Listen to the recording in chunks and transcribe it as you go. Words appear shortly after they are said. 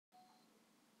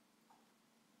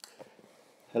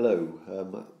Hello,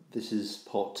 this is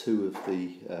part two of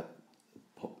the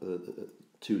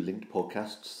two linked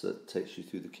podcasts that takes you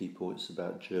through the key points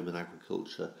about German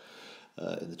agriculture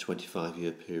in the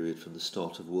 25-year period from the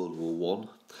start of World War One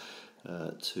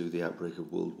to the outbreak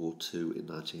of World War Two in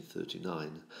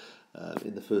 1939.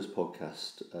 In the first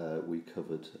podcast, we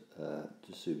covered,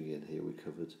 just zooming in here, we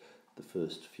covered the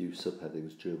first few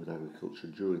subheadings: German agriculture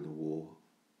during the war,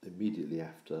 immediately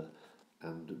after,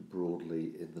 and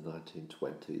broadly in the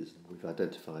 1920s. And we've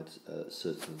identified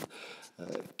certain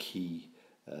key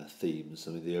themes.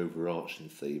 I mean, the overarching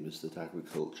theme is that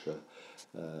agriculture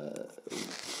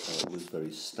was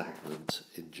very stagnant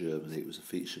in Germany. It was a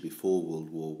feature before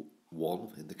World War One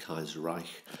in the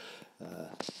Kaiserreich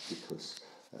because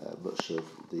much of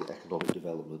the economic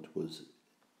development was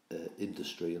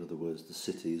industry, in other words, the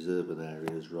cities, urban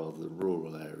areas rather than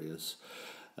rural areas.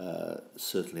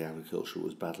 Certainly agriculture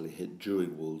was badly hit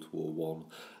during World War One,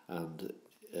 and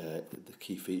the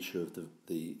key feature of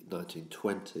the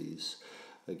 1920s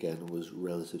again was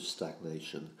relative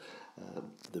stagnation.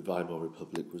 The Weimar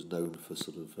Republic was known for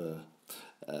sort of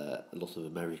a lot of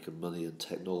American money and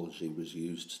technology was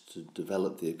used to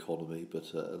develop the economy,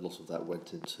 but a lot of that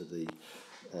went into the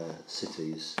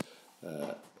cities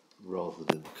rather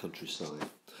than the countryside.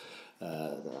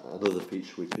 Another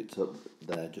feature we picked up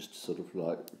there, just to sort of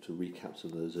like to recap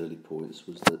some of those early points,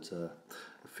 was that a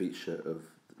feature of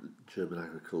German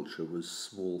agriculture was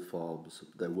small farms.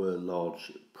 There were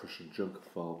large Prussian junker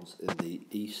farms in the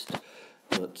east,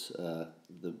 but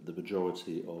the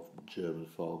majority of German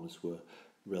farms were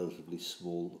relatively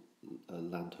small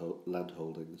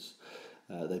landholdings.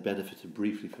 They benefited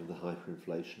briefly from the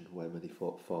hyperinflation, where many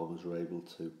farmers were able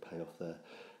to pay off their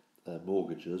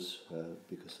mortgages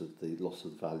because of the loss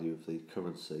of value of the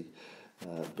currency,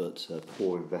 but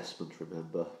poor investment,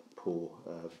 remember, poor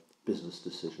business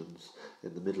decisions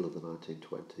in the middle of the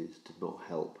 1920s did not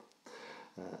help.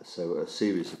 So a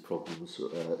series of problems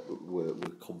were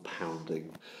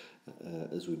compounding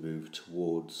as we moved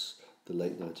towards the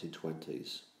late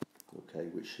 1920s, okay,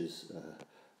 which is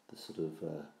the sort of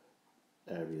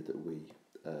area that we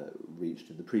reached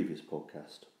in the previous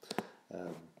podcast.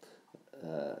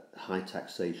 High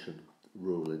taxation,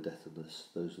 rural indebtedness,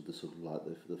 those are the sort of like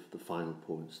the final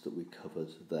points that we covered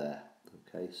there.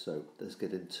 Okay, so let's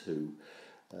get into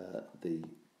the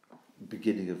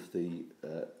beginning of the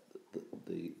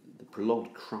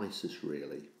prolonged crisis,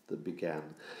 really, that began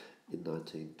in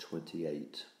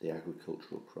 1928, the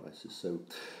agricultural crisis. So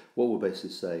what we're basically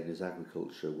saying is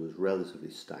agriculture was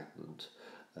relatively stagnant.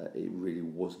 It really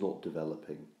was not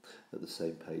developing at the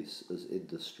same pace as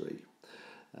industry.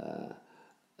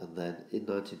 And then in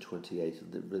 1928,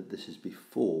 and this is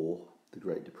before the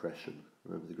Great Depression.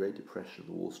 Remember, the Great Depression,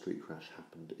 the Wall Street crash,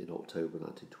 happened in October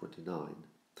 1929.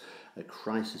 A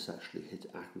crisis actually hit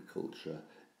agriculture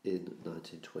in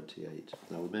 1928.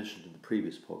 Now, we mentioned in the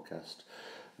previous podcast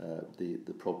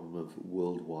the problem of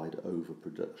worldwide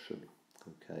overproduction,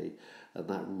 okay, and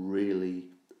that really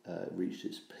reached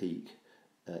its peak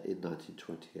in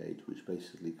 1928, which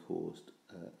basically caused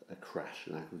a crash,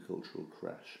 an agricultural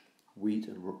crash. Wheat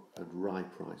and rye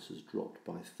prices dropped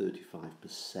by 35%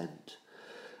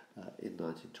 in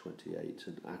 1928,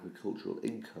 and agricultural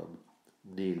income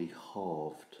nearly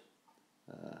halved.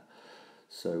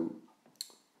 So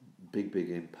big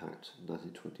impact in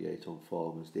 1928 on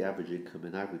farmers. The average income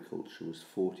in agriculture was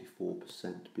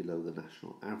 44% below the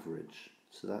national average.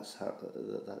 So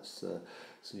that's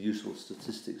some useful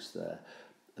statistics there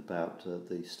about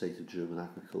the state of German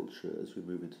agriculture as we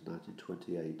move into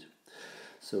 1928.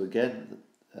 So again,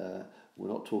 we're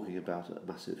not talking about a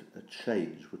massive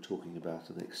change, we're talking about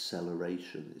an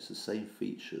acceleration. It's the same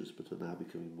features but are now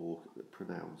becoming more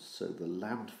pronounced. So the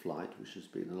land flight, which has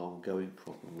been an ongoing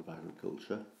problem of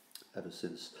agriculture ever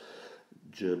since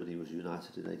Germany was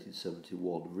united in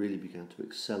 1871, really began to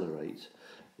accelerate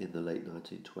in the late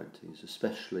 1920s,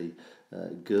 especially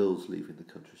girls leaving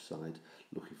the countryside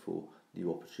looking for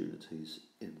new opportunities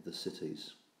in the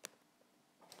cities.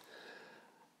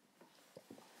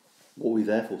 What we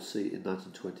therefore see in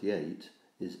 1928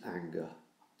 is anger.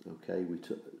 Okay, we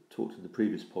talked in the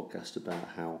previous podcast about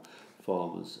how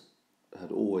farmers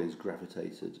had always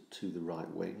gravitated to the right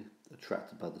wing,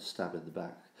 attracted by the stab in the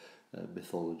back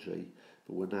mythology,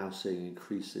 but we're now seeing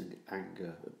increasing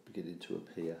anger beginning to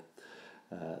appear.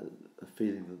 A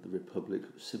feeling that the Republic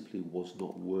simply was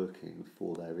not working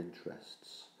for their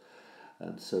interests.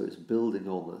 And so it's building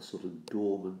on that sort of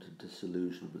dormant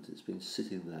disillusionment. It's been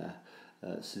sitting there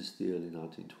since the early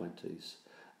 1920s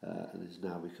and is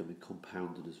now becoming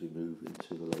compounded as we move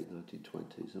into the late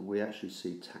 1920s. And we actually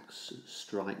see tax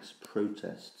strikes,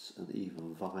 protests and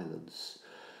even violence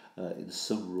in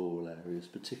some rural areas,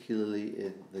 particularly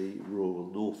in the rural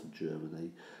north of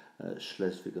Germany,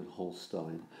 Schleswig and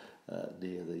Holstein,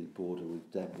 near the border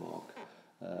with Denmark.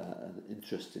 And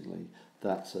interestingly,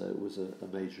 that was a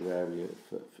major area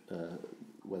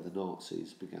where the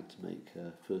Nazis began to make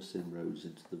first inroads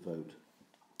into the vote.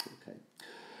 Okay,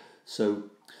 so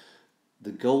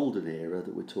the golden era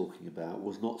that we're talking about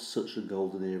was not such a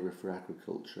golden era for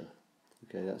agriculture.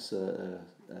 Okay, that's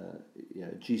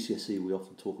GCSE. We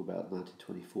often talk about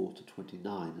 1924 to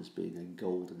 29 as being a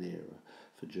golden era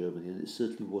for Germany, and it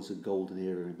certainly was a golden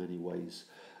era in many ways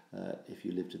if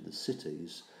you lived in the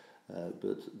cities.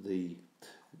 But the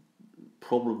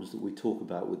problems that we talk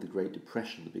about with the Great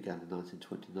Depression that began in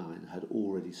 1929 had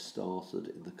already started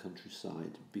in the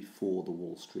countryside before the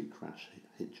Wall Street crash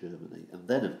hit Germany. And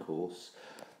then, of course,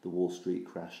 the Wall Street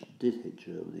crash did hit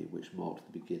Germany, which marked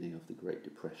the beginning of the Great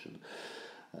Depression.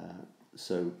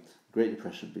 So the Great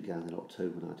Depression began in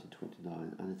October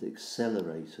 1929, and it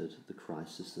accelerated the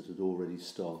crisis that had already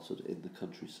started in the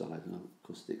countryside. And of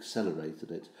course, it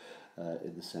accelerated it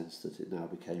in the sense that it now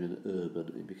became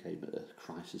it became a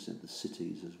crisis in the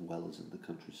cities as well as in the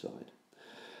countryside.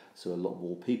 So a lot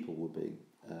more people were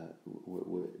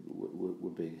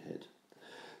being hit.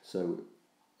 So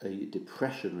a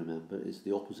depression, remember, is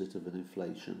the opposite of an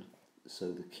inflation.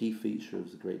 So the key feature of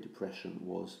the Great Depression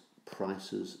was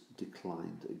prices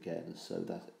declined again. So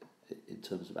that, in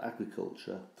terms of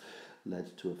agriculture,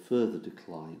 led to a further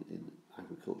decline in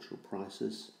agricultural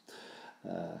prices.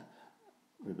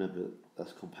 Remember,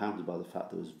 that's compounded by the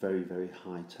fact there was very, very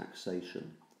high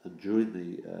taxation. And during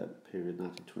the period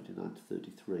 1929 to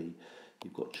 33,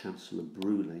 you've got Chancellor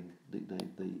Brüning,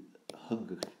 nicknamed the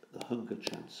Hunger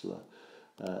Chancellor,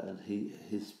 and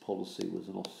his policy was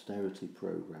an austerity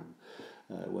programme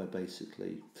where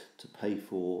basically to pay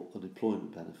for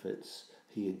unemployment benefits,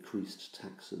 he increased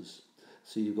taxes.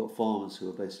 So you've got farmers who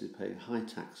are basically paying high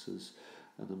taxes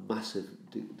and a massive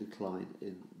decline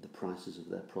in the prices of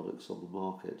their products on the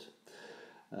market,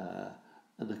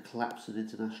 and a collapse in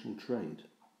international trade.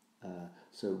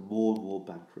 So more and more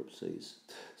bankruptcies.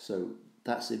 So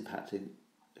that's impacting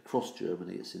across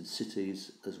Germany. It's in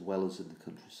cities as well as in the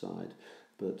countryside,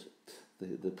 but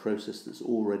the process that's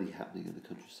already happening in the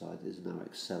countryside is now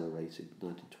accelerating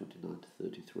 1929 to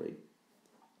 33.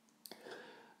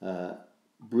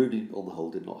 Brüning, on the whole,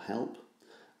 did not help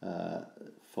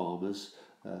farmers.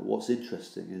 What's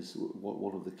interesting is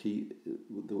one of the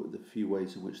few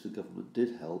ways in which the government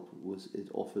did help was it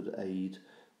offered aid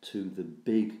to the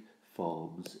big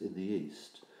farms in the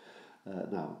east.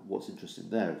 Now, what's interesting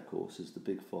there, of course, is the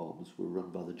big farms were run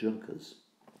by the Junkers.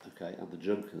 Okay, and the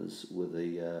Junkers were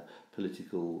the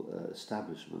political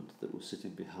establishment that was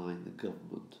sitting behind the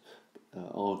government,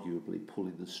 arguably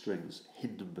pulling the strings.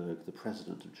 Hindenburg, the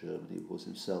president of Germany, was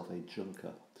himself a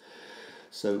Junker.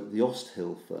 So the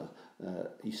Osthilfe,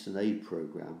 Eastern Aid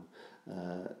Programme,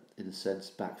 in a sense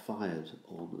backfired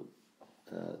on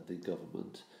the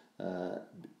government.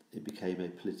 It became a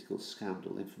political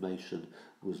scandal. Information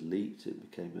was leaked. It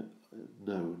became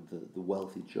known that the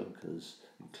wealthy Junkers,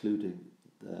 including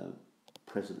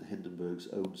President Hindenburg's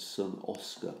own son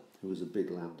Oscar, who was a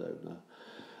big landowner,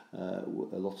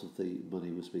 a lot of the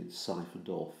money was being siphoned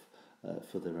off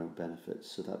for their own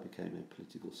benefits. So that became a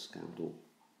political scandal.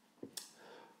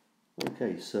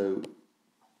 Okay, so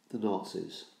the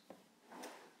Nazis.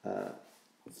 The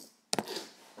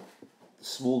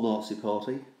small Nazi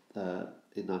party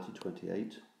in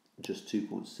 1928, just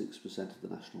 2.6% of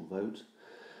the national vote.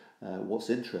 What's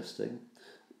interesting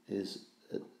is,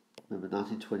 remember,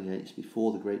 1928 is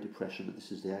before the Great Depression, but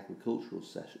this is the agricultural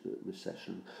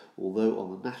recession. Although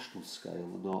on the national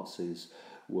scale the Nazis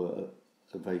were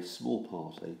a very small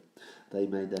party, they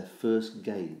made their first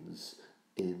gains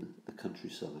in the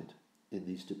countryside, in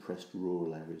these depressed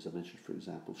rural areas. I mentioned, for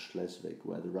example, Schleswig,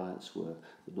 where the riots were.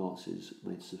 The Nazis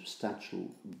made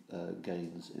substantial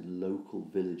gains in local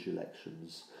village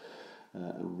elections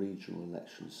and regional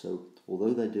elections. So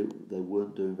although they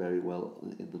weren't doing very well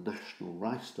in the national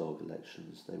Reichstag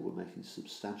elections, they were making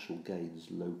substantial gains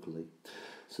locally.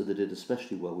 So they did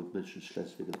especially well. We've mentioned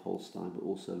Schleswig and Holstein, but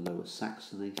also Lower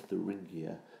Saxony,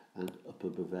 Thuringia, and Upper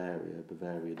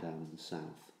Bavaria down in the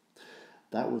south.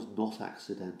 That was not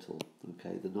accidental.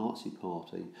 Okay, the Nazi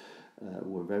Party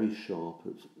were very sharp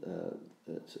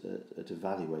at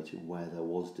evaluating where there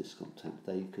was discontent.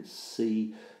 They could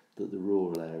see that the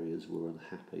rural areas were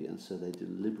unhappy, and so they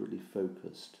deliberately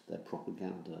focused their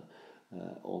propaganda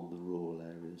on the rural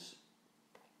areas.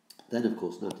 Then, of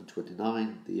course,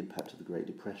 1929, the impact of the Great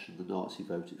Depression, the Nazi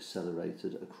vote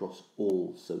accelerated across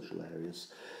all social areas.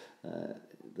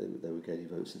 They were gaining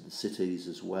votes in the cities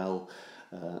as well.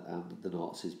 and the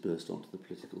Nazis burst onto the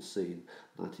political scene.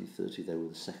 1930, they were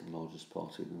the second largest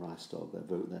party in the Reichstag.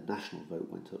 Their national vote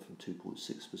went up from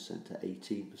 2.6% to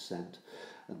 18%,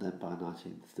 and then by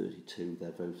 1932,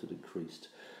 their vote had increased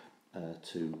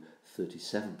to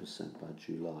 37% by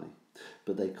July.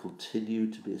 But they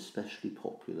continued to be especially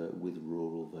popular with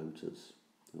rural voters.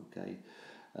 Okay,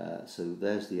 so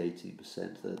there's the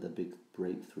 18%, their big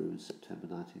breakthrough in September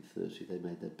 1930. They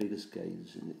made their biggest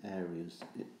gains in areas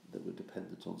that were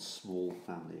dependent on small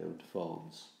family-owned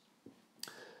farms.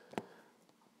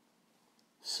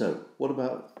 So, what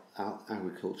about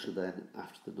agriculture then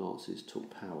after the Nazis took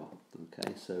power?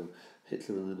 Okay, so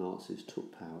Hitler and the Nazis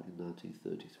took power in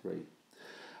 1933.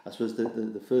 I suppose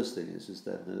the first thing is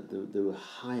then there were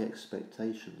high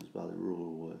expectations by the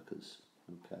rural workers.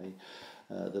 Okay,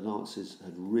 the Nazis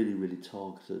had really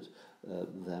targeted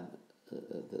their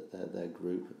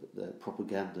group. Their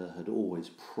propaganda had always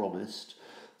promised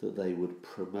that they would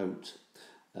promote,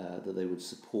 that they would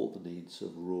support the needs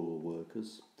of rural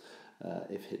workers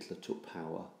if Hitler took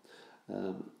power.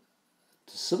 To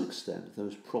some extent,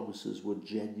 those promises were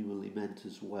genuinely meant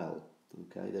as well.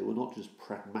 Okay, they were not just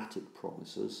pragmatic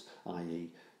promises,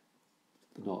 i.e.,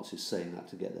 the Nazis saying that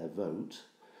to get their vote,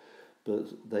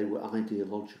 but they were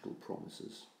ideological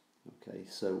promises. Okay,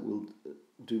 so we'll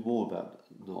do more about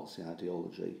Nazi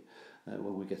ideology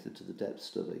when we get into the depth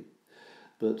study.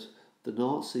 But the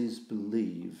Nazis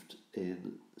believed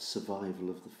in survival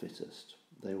of the fittest.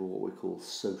 They were what we call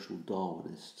social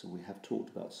Darwinists, and we have talked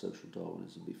about social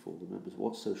Darwinism before. Remember,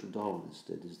 what social Darwinists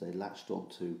did is they latched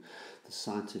onto the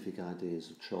scientific ideas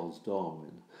of Charles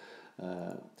Darwin,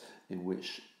 in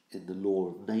which, in the law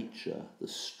of nature, the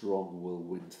strong will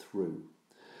win through.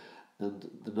 And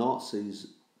the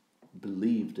Nazis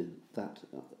believed in that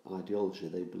ideology.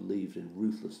 They believed in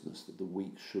ruthlessness, that the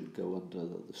weak should go under,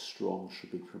 that the strong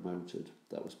should be promoted.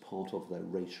 That was part of their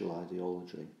racial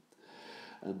ideology.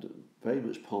 And very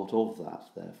much part of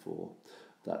that, therefore,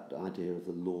 that idea of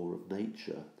the law of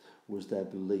nature, was their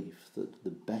belief that the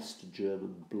best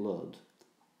German blood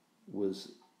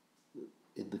was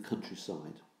in the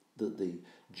countryside, that the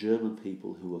German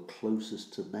people who were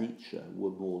closest to nature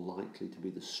were more likely to be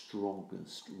the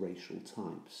strongest racial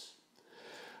types.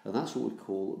 And that's what we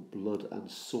call blood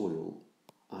and soil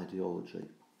ideology,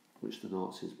 which the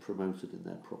Nazis promoted in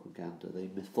their propaganda. They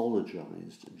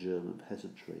mythologized German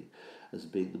peasantry as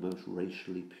being the most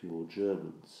racially pure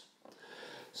Germans.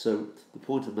 So the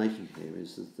point I'm making here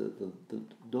is that the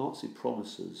Nazi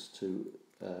promises to,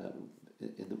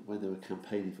 when they were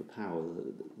campaigning for power,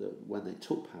 that when they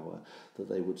took power, that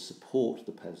they would support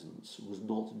the peasants, was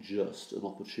not just an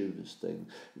opportunist thing.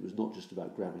 It was not just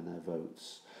about grabbing their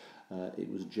votes.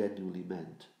 It was genuinely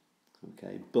meant.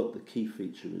 Okay, but the key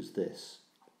feature is this.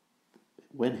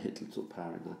 When Hitler took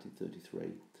power in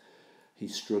 1933, he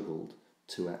struggled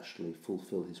to actually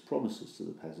fulfill his promises to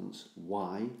the peasants.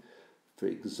 Why? For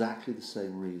exactly the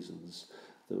same reasons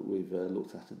that we've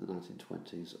looked at in the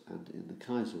 1920s and in the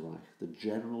Kaiserreich. The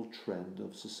general trend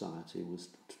of society was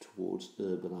towards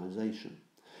urbanization,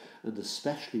 and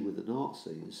especially with the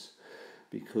Nazis,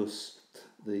 because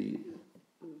the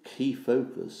key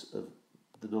focus of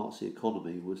the Nazi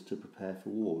economy was to prepare for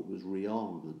war. It was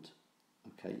rearmament.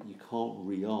 Okay, you can't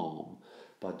rearm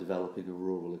by developing a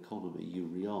rural economy. You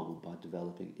rearm by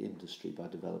developing industry, by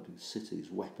developing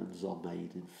cities. Weapons are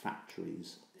made in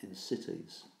factories, in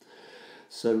cities.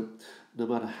 So no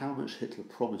matter how much Hitler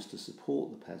promised to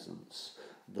support the peasants,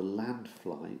 the land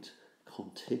flight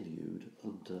continued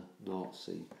under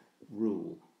Nazi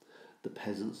rule. The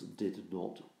peasants did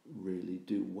not really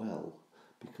do well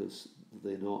because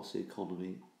the Nazi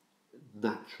economy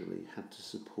naturally had to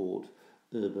support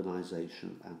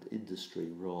urbanisation and industry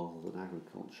rather than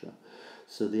agriculture.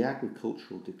 So the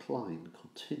agricultural decline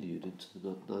continued into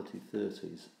the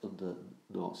 1930s under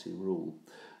Nazi rule,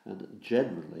 and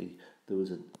generally there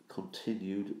was a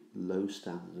continued low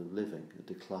standard of living, a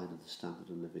decline of the standard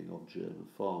of living of German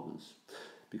farmers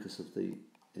because of the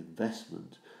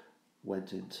investment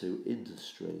went into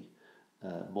industry.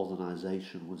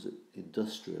 Modernisation was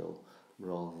industrial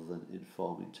rather than in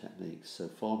farming techniques, so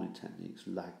farming techniques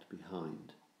lagged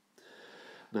behind.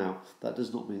 Now, that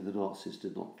does not mean the Nazis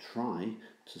did not try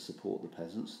to support the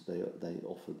peasants. They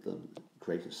offered them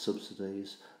greater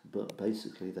subsidies, but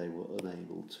basically they were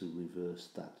unable to reverse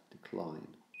that decline.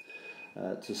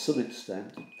 To some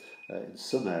extent, in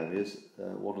some areas,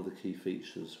 one of the key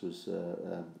features was,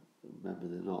 remember,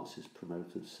 the Nazis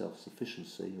promoted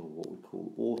self-sufficiency, or what we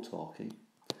call autarky.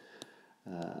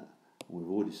 We've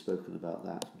already spoken about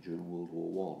that during World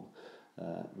War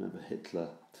I. Remember, Hitler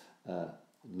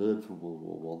learned from World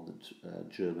War I that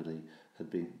Germany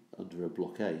had been under a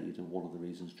blockade, and one of the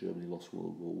reasons Germany lost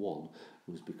World War One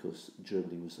was because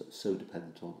Germany was so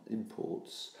dependent on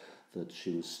imports that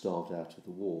she was starved out of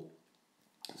the war.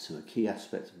 So a key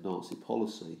aspect of Nazi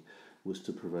policy was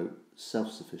to promote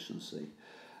self-sufficiency,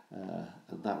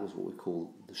 and that was what we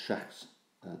call the Schacht's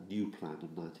new plan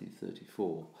of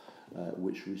 1934,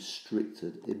 which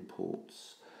restricted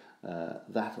imports.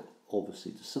 That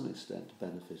obviously to some extent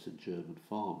benefited German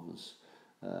farmers,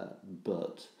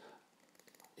 but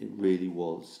it really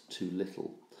was too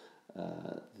little.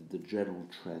 The general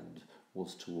trend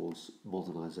was towards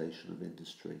modernisation of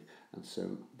industry, and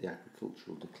so the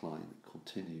agricultural decline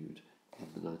continued in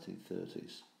the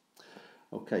 1930s.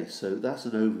 Okay, so that's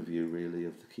an overview really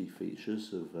of the key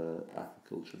features of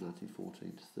agriculture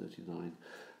 1914 to 39.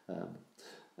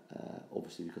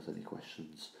 Obviously, if you've got any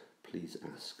questions, please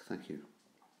ask. Thank you.